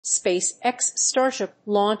SpaceX Starship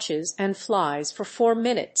launches and flies for 4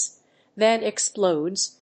 minutes, then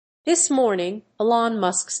explodes. This morning, Elon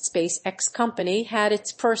Musk's SpaceX company had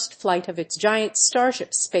its first flight of its giant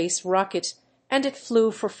Starship space rocket, and it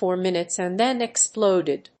flew for 4 minutes and then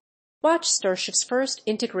exploded. Watch Starship's first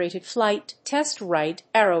integrated flight test right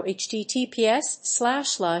arrow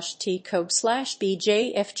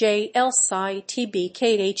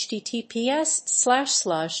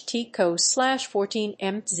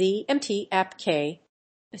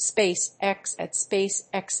SpaceX at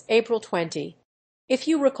SpaceX April 20. If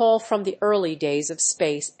you recall from the early days of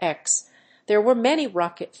SpaceX, there were many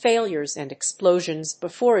rocket failures and explosions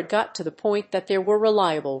before it got to the point that there were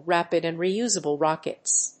reliable, rapid, and reusable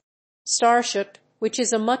rockets. Starship, which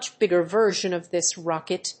is a much bigger version of this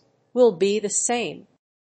rocket, will be the same.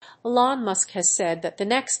 Elon Musk has said that the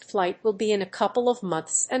next flight will be in a couple of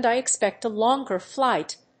months, and I expect a longer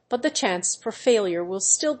flight, but the chance for failure will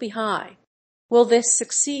still be high. Will this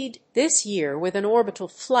succeed this year with an orbital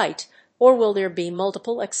flight, or will there be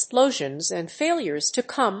multiple explosions and failures to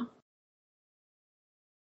come